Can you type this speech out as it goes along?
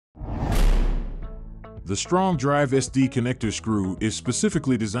The Strong Drive SD connector screw is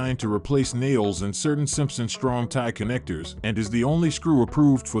specifically designed to replace nails in certain Simpson Strong-Tie connectors and is the only screw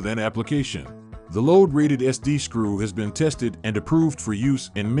approved for that application. The load-rated SD screw has been tested and approved for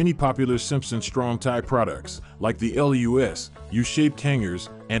use in many popular Simpson Strong-Tie products, like the LUS, U-shaped hangers,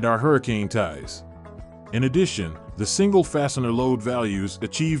 and our hurricane ties. In addition, the single fastener load values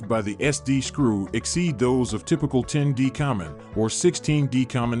achieved by the SD screw exceed those of typical 10D common or 16D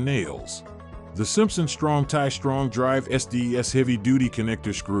common nails. The Simpson Strong-Tie Strong Drive SDS heavy-duty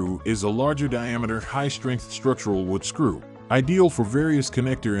connector screw is a larger diameter, high-strength structural wood screw, ideal for various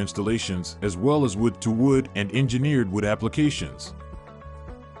connector installations as well as wood-to-wood and engineered wood applications.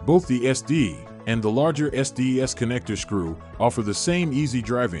 Both the SD and the larger SDS connector screw offer the same easy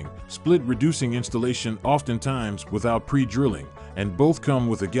driving, split-reducing installation oftentimes without pre-drilling, and both come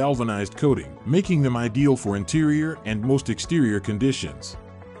with a galvanized coating, making them ideal for interior and most exterior conditions.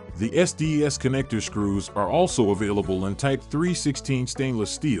 The SDS connector screws are also available in Type 316 stainless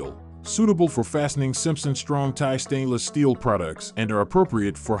steel, suitable for fastening Simpson Strong-Tie stainless steel products and are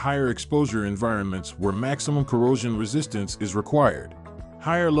appropriate for higher exposure environments where maximum corrosion resistance is required.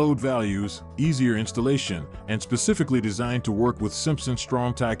 Higher load values, easier installation, and specifically designed to work with Simpson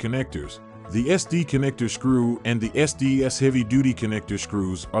Strong-Tie connectors, the SD connector screw and the SDS heavy-duty connector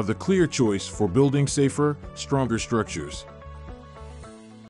screws are the clear choice for building safer, stronger structures.